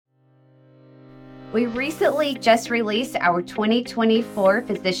We recently just released our 2024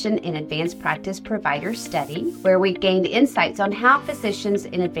 Physician in Advanced Practice Provider Study, where we gained insights on how physicians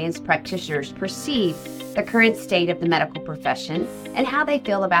and advanced practitioners perceive the current state of the medical profession and how they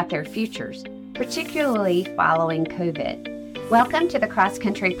feel about their futures, particularly following COVID. Welcome to the Cross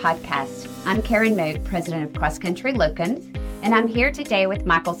Country Podcast. I'm Karen Moak, President of Cross Country Locums, and I'm here today with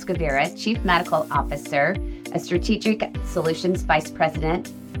Michael Scavera, Chief Medical Officer, a Strategic Solutions Vice President,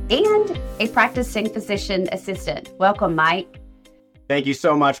 and a practicing physician assistant. Welcome, Mike. Thank you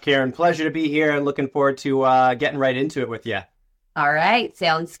so much, Karen. Pleasure to be here and looking forward to getting right into it with you. All right,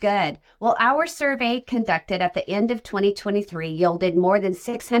 sounds good. Well, our survey conducted at the end of 2023 yielded more than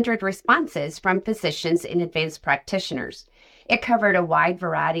 600 responses from physicians and advanced practitioners. It covered a wide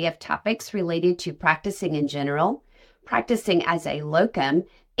variety of topics related to practicing in general, practicing as a locum,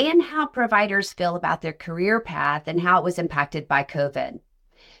 and how providers feel about their career path and how it was impacted by COVID.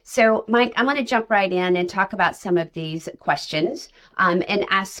 So, Mike, I'm going to jump right in and talk about some of these questions and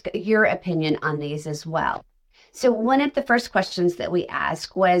ask your opinion on these as well. So one of the first questions that we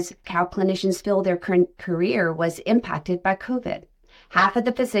asked was how clinicians feel their current career was impacted by COVID. Half of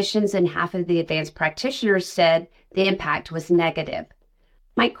the physicians and half of the advanced practitioners said the impact was negative.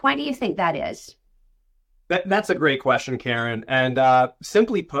 Mike, why do you think that is? That's a great question, Karen. And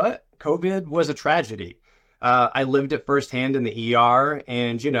simply put, COVID was a tragedy. I lived it firsthand in the ER,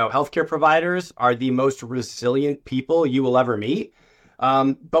 and, healthcare providers are the most resilient people you will ever meet.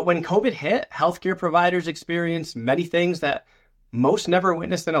 But when COVID hit, healthcare providers experienced many things that most never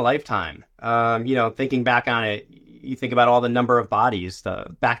witnessed in a lifetime. Thinking back on it, you think about all the number of bodies,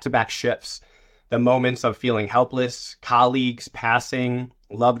 the back-to-back shifts, the moments of feeling helpless, colleagues passing,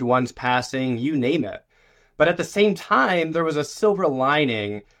 loved ones passing, you name it. But at the same time, there was a silver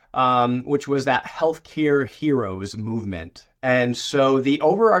lining, which was that healthcare heroes movement. And so the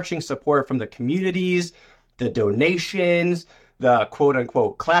overarching support from the communities, the donations, the quote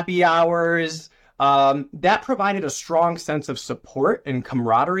unquote clappy hours, that provided a strong sense of support and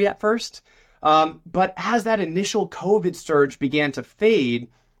camaraderie at first. But as that initial COVID surge began to fade,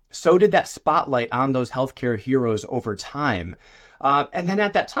 so did that spotlight on those healthcare heroes over time. And then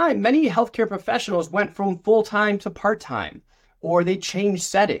at that time, many healthcare professionals went from full-time to part-time, or they changed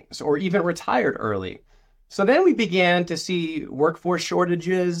settings, or even retired early. So then we began to see workforce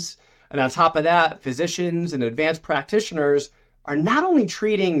shortages. And on top of that, physicians and advanced practitioners are not only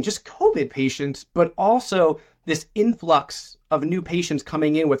treating just COVID patients, but also this influx of new patients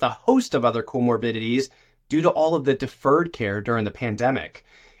coming in with a host of other comorbidities due to all of the deferred care during the pandemic.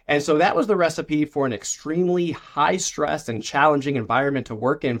 And so that was the recipe for an extremely high stress and challenging environment to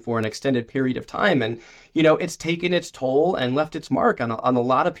work in for an extended period of time. And, it's taken its toll and left its mark on a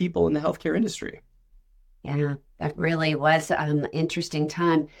lot of people in the healthcare industry. Yeah, that really was an interesting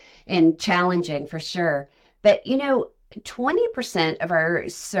time and challenging for sure. But, 20% of our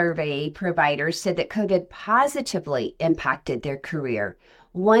survey providers said that COVID positively impacted their career.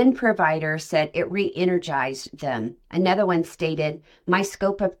 One provider said it re-energized them. Another one stated, my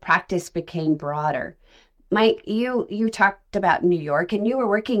scope of practice became broader. Mike, you talked about New York, and you were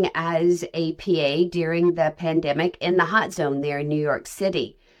working as a PA during the pandemic in the hot zone there in New York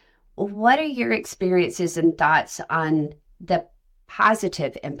City. What are your experiences and thoughts on the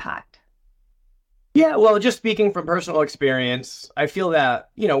positive impact? Yeah, well, just speaking from personal experience, I feel that,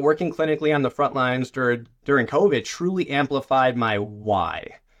 working clinically on the front lines during COVID truly amplified my why,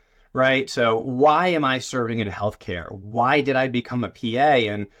 right? So why am I serving in healthcare? Why did I become a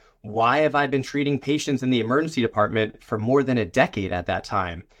PA? And why have I been treating patients in the emergency department for more than a decade at that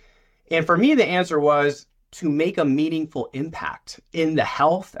time? And for me, the answer was to make a meaningful impact in the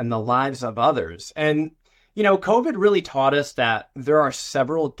health and the lives of others. And COVID really taught us that there are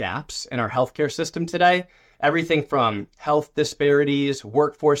several gaps in our healthcare system today. Everything from health disparities,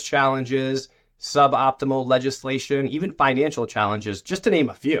 workforce challenges, suboptimal legislation, even financial challenges, just to name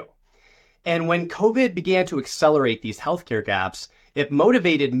a few. And when COVID began to accelerate these healthcare gaps, it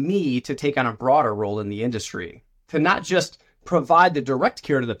motivated me to take on a broader role in the industry, to not just provide the direct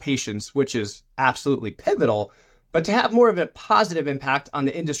care to the patients, which is absolutely pivotal, but to have more of a positive impact on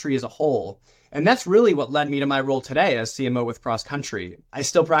the industry as a whole. And that's really what led me to my role today as CMO with Cross Country. I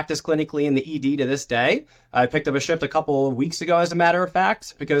still practice clinically in the ED to this day. I picked up a shift a couple of weeks ago, as a matter of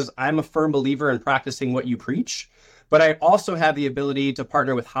fact, because I'm a firm believer in practicing what you preach. But I also have the ability to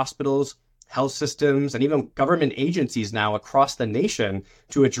partner with hospitals, health systems, and even government agencies now across the nation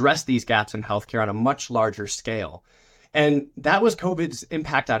to address these gaps in healthcare on a much larger scale. And that was COVID's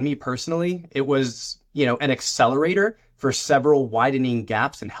impact on me personally. It was, an accelerator for several widening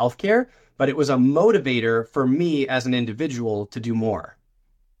gaps in healthcare, but it was a motivator for me as an individual to do more.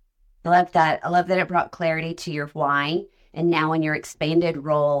 I love that. I love that it brought clarity to your why. And now in your expanded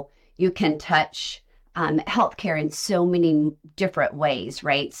role, you can touch healthcare in so many different ways,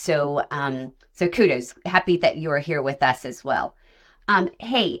 right? So kudos. Happy that you are here with us as well.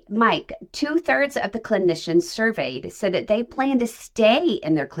 Hey, Mike, 2/3 of the clinicians surveyed said that they plan to stay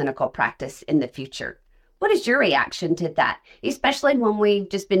in their clinical practice in the future. What is your reaction to that? Especially when we've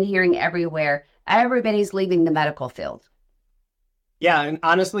just been hearing everywhere, everybody's leaving the medical field. Yeah, and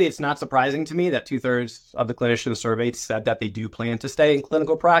honestly, it's not surprising to me that 2/3 of the clinicians surveyed said that they do plan to stay in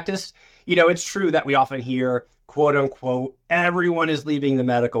clinical practice. It's true that we often hear, quote unquote, everyone is leaving the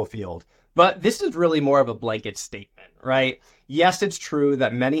medical field. But this is really more of a blanket statement, right? Yes, it's true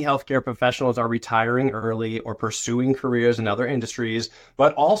that many healthcare professionals are retiring early or pursuing careers in other industries,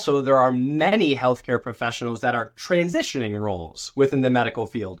 but also there are many healthcare professionals that are transitioning roles within the medical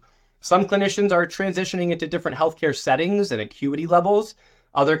field. Some clinicians are transitioning into different healthcare settings and acuity levels.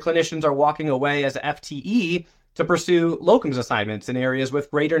 Other clinicians are walking away as FTE to pursue locums assignments in areas with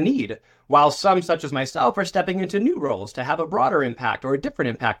greater need, while some, such as myself, are stepping into new roles to have a broader impact or a different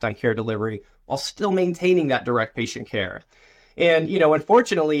impact on care delivery while still maintaining that direct patient care. And,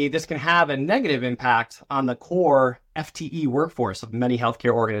 unfortunately, this can have a negative impact on the core FTE workforce of many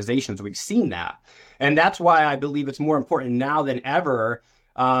healthcare organizations. We've seen that. And that's why I believe it's more important now than ever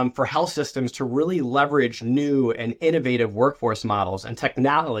for health systems to really leverage new and innovative workforce models and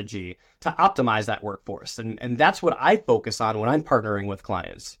technology to optimize that workforce. And that's what I focus on when I'm partnering with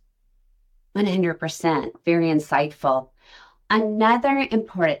clients. 100%. Very insightful. Another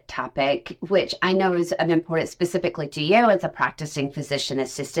important topic, which I know is important specifically to you as a practicing physician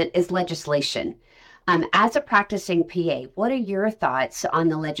assistant, is legislation. As a practicing PA, what are your thoughts on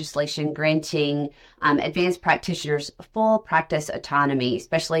the legislation granting advanced practitioners full practice autonomy,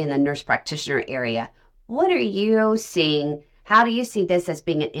 especially in the nurse practitioner area? What are you seeing? How do you see this as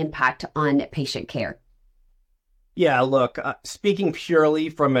being an impact on patient care? Yeah, look, speaking purely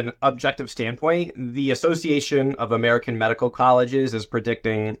from an objective standpoint, the Association of American Medical Colleges is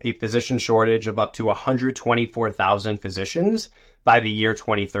predicting a physician shortage of up to 124,000 physicians by the year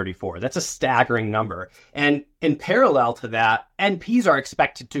 2034. That's a staggering number. And in parallel to that, NPs are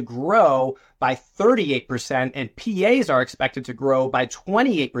expected to grow by 38%, and PAs are expected to grow by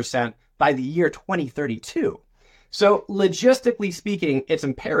 28% by the year 2032. So logistically speaking, it's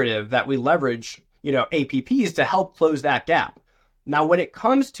imperative that we leverage APPs to help close that gap. Now, when it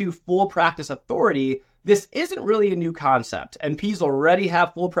comes to full practice authority, this isn't really a new concept. NPs already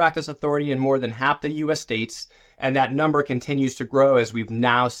have full practice authority in more than half the US states, and that number continues to grow as we've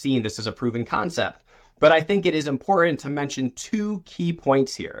now seen this as a proven concept. But I think it is important to mention two key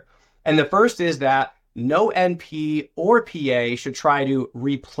points here. And the first is that no NP or PA should try to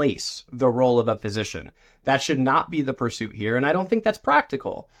replace the role of a physician. That should not be the pursuit here, and I don't think that's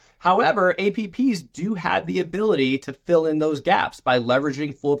practical. However, APPs do have the ability to fill in those gaps by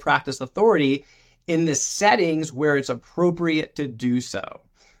leveraging full practice authority in the settings where it's appropriate to do so.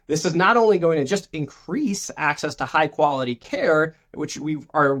 This is not only going to just increase access to high quality care, which we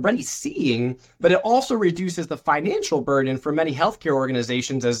are already seeing, but it also reduces the financial burden for many healthcare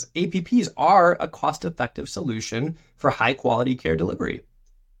organizations, as APPs are a cost-effective solution for high quality care delivery.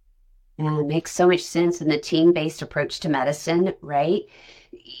 Yeah, it makes so much sense in the team-based approach to medicine, right?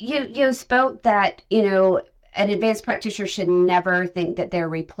 You spoke that, an advanced practitioner should never think that they're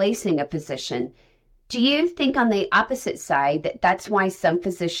replacing a physician. Do you think on the opposite side that that's why some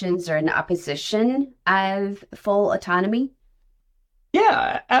physicians are in opposition of full autonomy?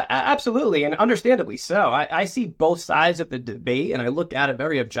 Yeah, absolutely, and understandably so. I see both sides of the debate, and I look at it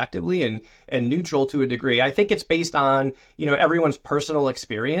very objectively and neutral to a degree. I think it's based on, everyone's personal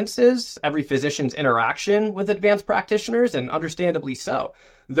experiences, every physician's interaction with advanced practitioners, and understandably so.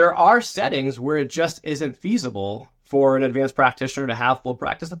 There are settings where it just isn't feasible for an advanced practitioner to have full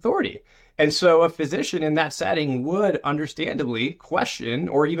practice authority. And so a physician in that setting would understandably question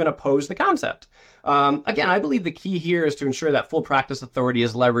or even oppose the concept. Again, I believe the key here is to ensure that full practice authority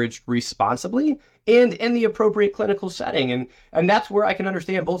is leveraged responsibly and in the appropriate clinical setting. And that's where I can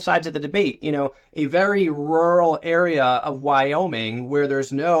understand both sides of the debate. A very rural area of Wyoming where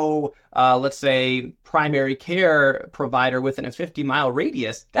there's no, let's say, primary care provider within a 50-mile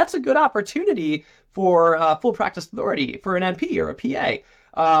radius, that's a good opportunity for full practice authority for an NP or a PA.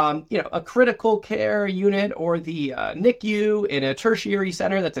 A critical care unit or the NICU in a tertiary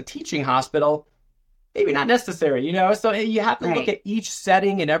center that's a teaching hospital, maybe not necessary, So you have to look at each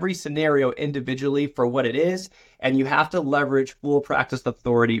setting and every scenario individually for what it is, and you have to leverage full practice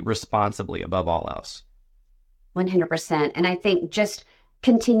authority responsibly above all else. 100%. And I think just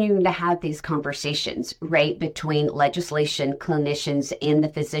continuing to have these conversations, right, between legislation, clinicians, and the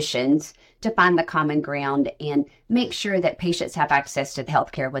physicians to find the common ground and make sure that patients have access to the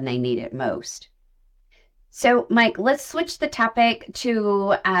healthcare when they need it most. So, Mike, let's switch the topic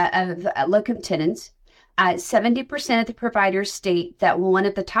to locum tenens. 70% of the providers state that one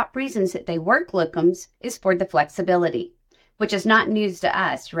of the top reasons that they work locums is for the flexibility, which is not news to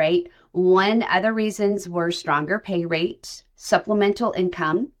us, right? One other reasons were stronger pay rates, supplemental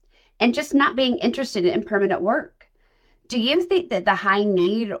income, and just not being interested in permanent work. Do you think that the high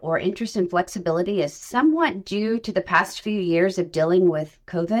need or interest in flexibility is somewhat due to the past few years of dealing with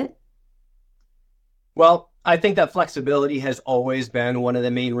COVID? Well, I think that flexibility has always been one of the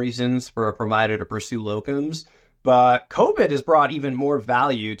main reasons for a provider to pursue locums, but COVID has brought even more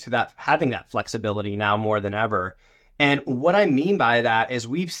value to that, having that flexibility now more than ever. And what I mean by that is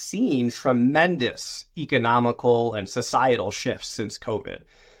we've seen tremendous economical and societal shifts since COVID.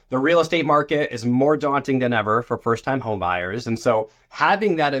 The real estate market is more daunting than ever for first-time homebuyers. And so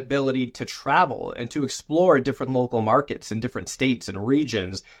having that ability to travel and to explore different local markets in different states and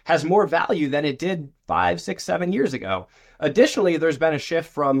regions has more value than it did 5, 6, 7 years ago. Additionally, there's been a shift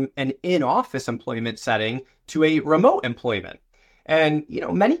from an in-office employment setting to a remote employment. And,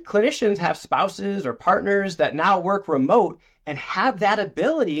 many clinicians have spouses or partners that now work remote and have that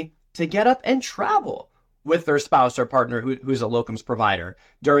ability to get up and travel with their spouse or partner who's a locums provider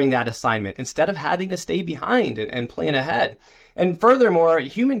during that assignment, instead of having to stay behind and plan ahead. And furthermore,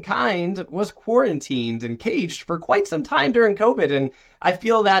 humankind was quarantined and caged for quite some time during COVID. And I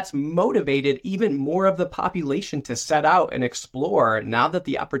feel that's motivated even more of the population to set out and explore now that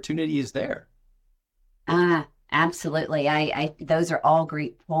the opportunity is there. Absolutely. I those are all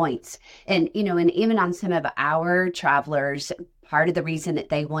great points. And, and even on some of our travelers, part of the reason that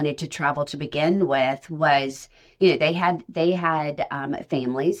they wanted to travel to begin with was, they had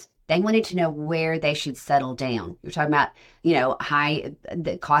families. They wanted to know where they should settle down. You're talking about,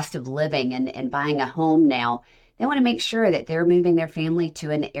 the cost of living and buying a home now. They want to make sure that they're moving their family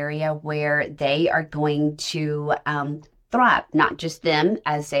to an area where they are going to thrive, not just them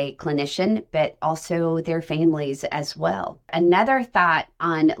as a clinician, but also their families as well. Another thought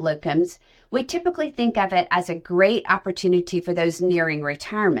on locums, we typically think of it as a great opportunity for those nearing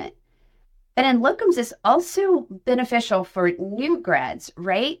retirement. But in locums, it's also beneficial for new grads,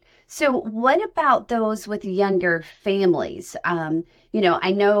 right? So what about those with younger families?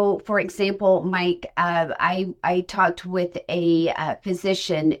 I know, for example, Mike, I talked with a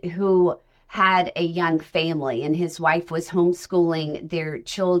physician who had a young family, and his wife was homeschooling their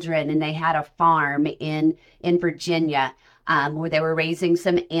children, and they had a farm in Virginia where they were raising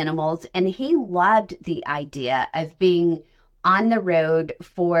some animals. And he loved the idea of being on the road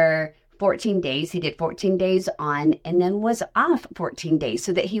for 14 days. He did 14 days on and then was off 14 days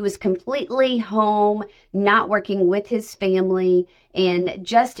so that he was completely home, not working with his family, and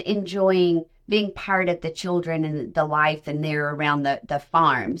just enjoying being part of the children and the life and they're around the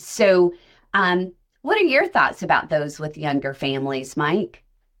farm. So what are your thoughts about those with younger families, Mike?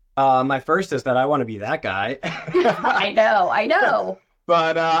 My first is that I want to be that guy. I know.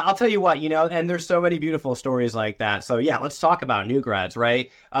 But I'll tell you what, and there's so many beautiful stories like that. So yeah, let's talk about new grads, right?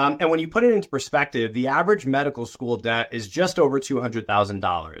 And when you put it into perspective, the average medical school debt is just over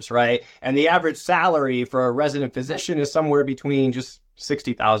 $200,000, right? And the average salary for a resident physician is somewhere between just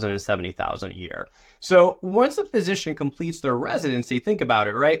 $60,000 and $70,000 a year. So once a physician completes their residency, think about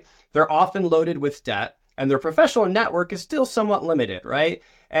it, right? They're often loaded with debt and their professional network is still somewhat limited, right?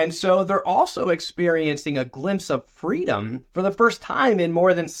 And so they're also experiencing a glimpse of freedom for the first time in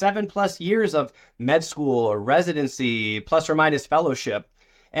more than 7+ years of med school or residency, plus or minus fellowship.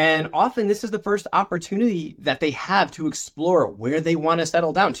 And often this is the first opportunity that they have to explore where they want to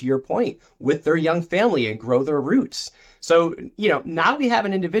settle down, to your point, with their young family and grow their roots. So, now we have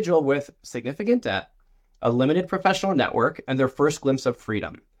an individual with significant debt, a limited professional network, and their first glimpse of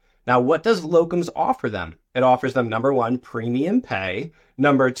freedom. Now, what does locums offer them? It offers them, number one, premium pay.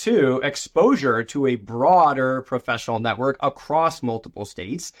 Number two, exposure to a broader professional network across multiple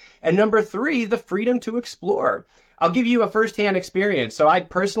states. And number three, the freedom to explore. I'll give you a firsthand experience. So I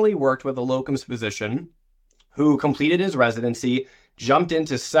personally worked with a locums physician who completed his residency, jumped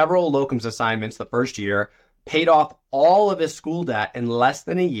into several locums assignments the first year, paid off all of his school debt in less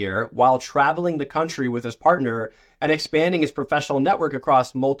than a year while traveling the country with his partner and expanding his professional network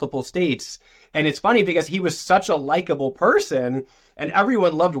across multiple states. And it's funny because he was such a likable person and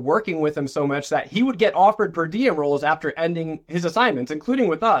everyone loved working with him so much that he would get offered per diem roles after ending his assignments, including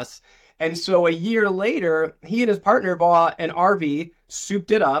with us. And so a year later, he and his partner bought an RV, souped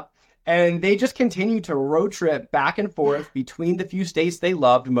it up, And they just continued to road trip back and forth between the few states they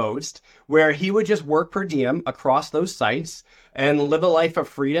loved most, where he would just work per diem across those sites and live a life of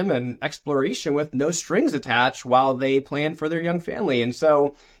freedom and exploration with no strings attached while they planned for their young family. And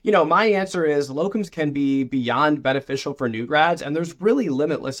so, my answer is locums can be beyond beneficial for new grads, and there's really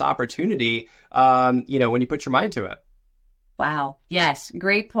limitless opportunity, when you put your mind to it. Wow. Yes.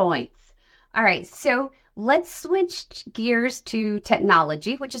 Great points. All right. So let's switch gears to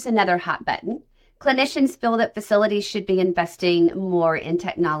technology, which is another hot button. Clinicians feel that facilities should be investing more in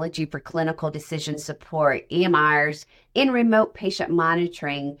technology for clinical decision support, EMRs, in remote patient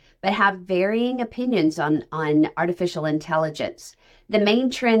monitoring, but have varying opinions on artificial intelligence. The main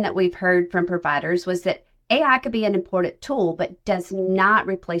trend that we've heard from providers was that AI could be an important tool, but does not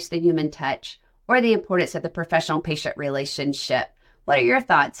replace the human touch or the importance of the professional-patient relationship. What are your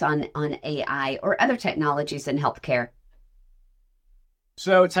thoughts on AI or other technologies in healthcare?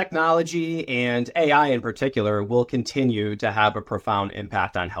 So technology and AI in particular will continue to have a profound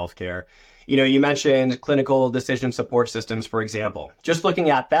impact on healthcare. You mentioned clinical decision support systems, for example. Just looking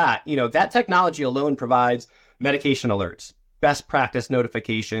at that, that technology alone provides medication alerts, best practice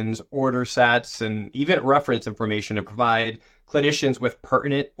notifications, order sets, and even reference information to provide clinicians with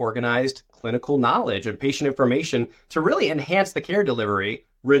pertinent, organized clinical knowledge and patient information to really enhance the care delivery,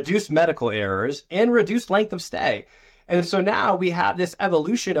 reduce medical errors, and reduce length of stay. And so now we have this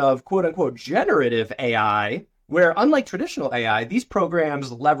evolution of quote unquote generative AI, where unlike traditional AI, these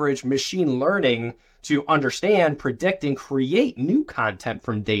programs leverage machine learning to understand, predict, and create new content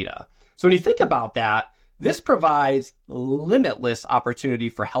from data. So when you think about that, this provides limitless opportunity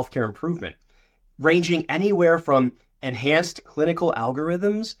for healthcare improvement, ranging anywhere from enhanced clinical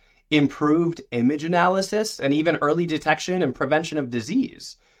algorithms, improved image analysis, and even early detection and prevention of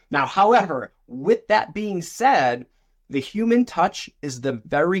disease. Now, however, with that being said, the human touch is the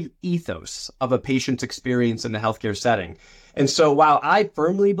very ethos of a patient's experience in the healthcare setting. And so while I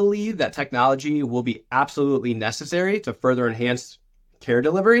firmly believe that technology will be absolutely necessary to further enhance care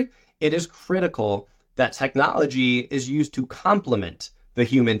delivery, it is critical that technology is used to complement the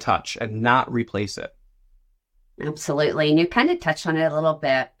human touch and not replace it. Absolutely. And you kind of touched on it a little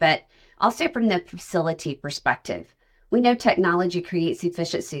bit, but also from the facility perspective, we know technology creates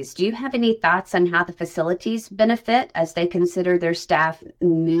efficiencies. Do you have any thoughts on how the facilities benefit as they consider their staff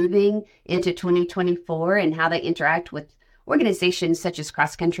moving into 2024 and how they interact with organizations such as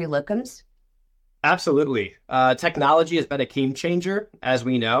cross-country locums? Absolutely. Technology has been a game changer, as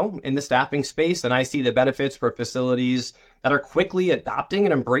we know, in the staffing space, and I see the benefits for facilities that are quickly adopting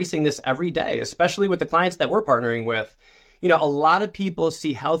and embracing this every day, especially with the clients that we're partnering with. A lot of people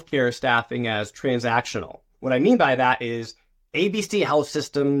see healthcare staffing as transactional. What I mean by that is ABC Health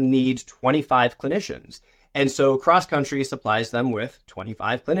System needs 25 clinicians, and so CrossCountry supplies them with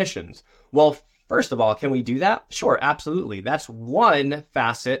 25 clinicians. Well, first of all, can we do that? Sure, absolutely. That's one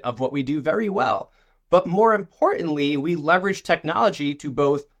facet of what we do very well. But more importantly, we leverage technology to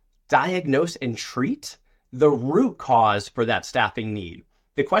both diagnose and treat the root cause for that staffing need.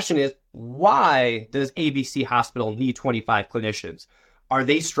 The question is, why does ABC Hospital need 25 clinicians? Are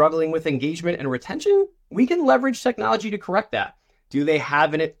they struggling with engagement and retention? We can leverage technology to correct that. Do they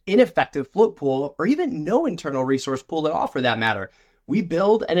have an ineffective float pool or even no internal resource pool at all for that matter? We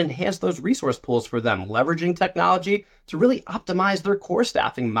build and enhance those resource pools for them, leveraging technology to really optimize their core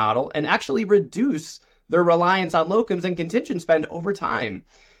staffing model and actually reduce their reliance on locums and contingent spend over time.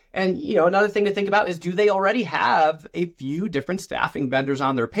 And, another thing to think about is, do they already have a few different staffing vendors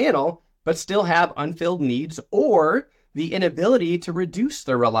on their panel, but still have unfilled needs or the inability to reduce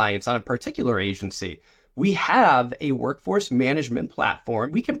their reliance on a particular agency? We have a workforce management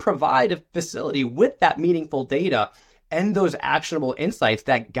platform. We can provide a facility with that meaningful data and those actionable insights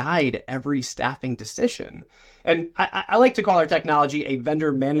that guide every staffing decision. And I like to call our technology a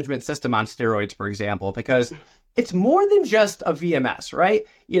vendor management system on steroids, for example, because it's more than just a VMS, right?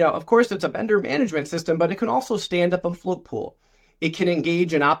 Of course, it's a vendor management system, but it can also stand up a float pool. It can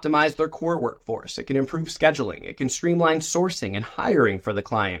engage and optimize their core workforce. It can improve scheduling. It can streamline sourcing and hiring for the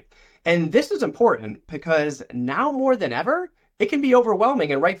client. And this is important because now more than ever, it can be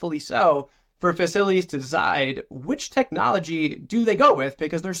overwhelming, and rightfully so, for facilities to decide which technology do they go with,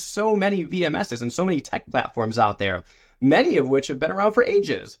 because there's so many VMSs and so many tech platforms out there, many of which have been around for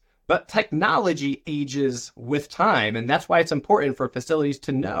ages. But technology ages with time, and that's why it's important for facilities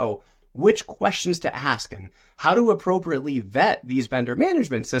to know which questions to ask and how to appropriately vet these vendor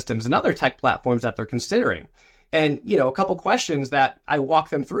management systems and other tech platforms that they're considering. And, a couple questions that I walk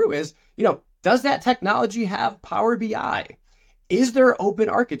them through is, does that technology have Power BI? Is there open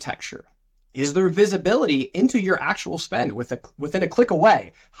architecture? Is there visibility into your actual spend within a click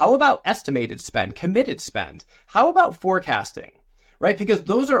away? How about estimated spend, committed spend? How about forecasting? Right? Because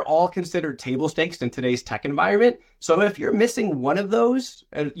those are all considered table stakes in today's tech environment. So if you're missing one of those,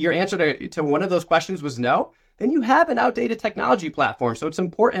 and your answer to one of those questions was no, then you have an outdated technology platform. So it's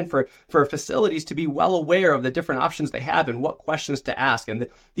important for facilities to be well aware of the different options they have and what questions to ask. And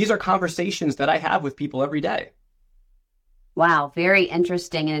these are conversations that I have with people every day. Wow, very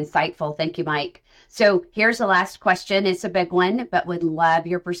interesting and insightful. Thank you, Mike. So here's the last question. It's a big one, but would love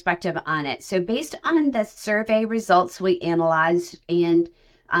your perspective on it. So based on the survey results we analyzed and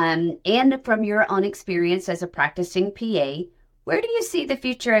from your own experience as a practicing PA, where do you see the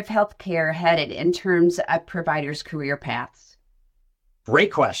future of healthcare headed in terms of providers' career paths?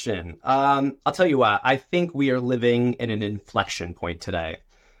 Great question. I'll tell you what, I think we are living in an inflection point today.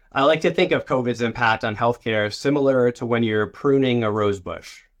 I like to think of COVID's impact on healthcare similar to when you're pruning a rose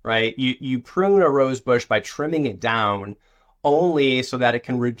bush, right? You prune a rose bush by trimming it down only so that it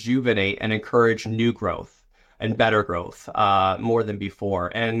can rejuvenate and encourage new growth and better growth more than before.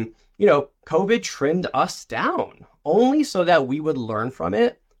 And, COVID trimmed us down only so that we would learn from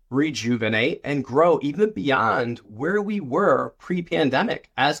it, rejuvenate, and grow even beyond where we were pre-pandemic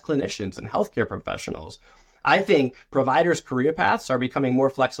as clinicians and healthcare professionals. I think providers' career paths are becoming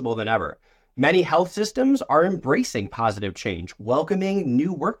more flexible than ever. Many health systems are embracing positive change, welcoming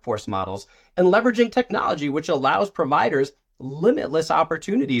new workforce models, and leveraging technology, which allows providers limitless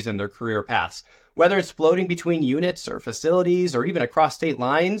opportunities in their career paths. Whether it's floating between units or facilities or even across state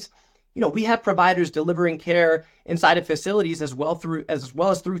lines, we have providers delivering care inside of facilities as well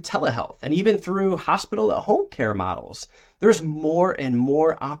as through telehealth and even through hospital-at-home care models. There's more and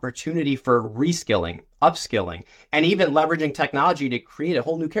more opportunity for reskilling, upskilling, and even leveraging technology to create a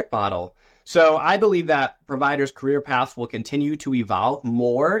whole new care model. So I believe that providers' career paths will continue to evolve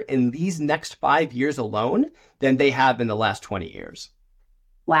more in these next 5 years alone than they have in the last 20 years.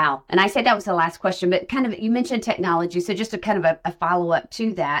 Wow. And I said that was the last question, but you mentioned technology. So just a follow-up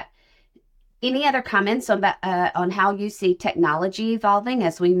to that. Any other comments on how you see technology evolving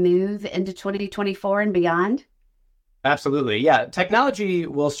as we move into 2024 and beyond? Absolutely. Yeah. Technology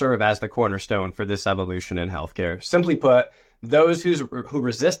will serve as the cornerstone for this evolution in healthcare. Simply put, those who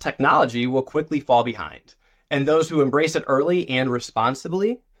resist technology will quickly fall behind. And those who embrace it early and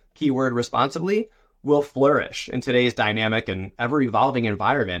responsibly, keyword responsibly, will flourish in today's dynamic and ever-evolving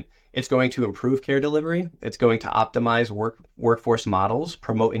environment. It's going to improve care delivery. It's going to optimize workforce models,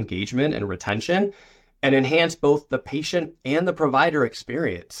 promote engagement and retention, and enhance both the patient and the provider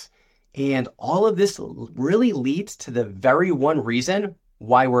experience. And all of this really leads to the very one reason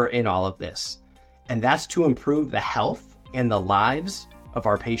why we're in all of this. And that's to improve the health and the lives of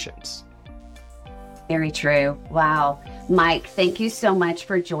our patients. Very true. Wow. Mike, thank you so much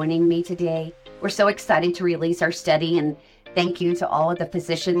for joining me today. We're so excited to release our study, and thank you to all of the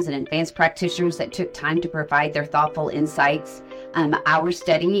physicians and advanced practitioners that took time to provide their thoughtful insights. Our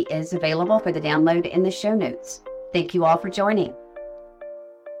study is available for the download in the show notes. Thank you all for joining.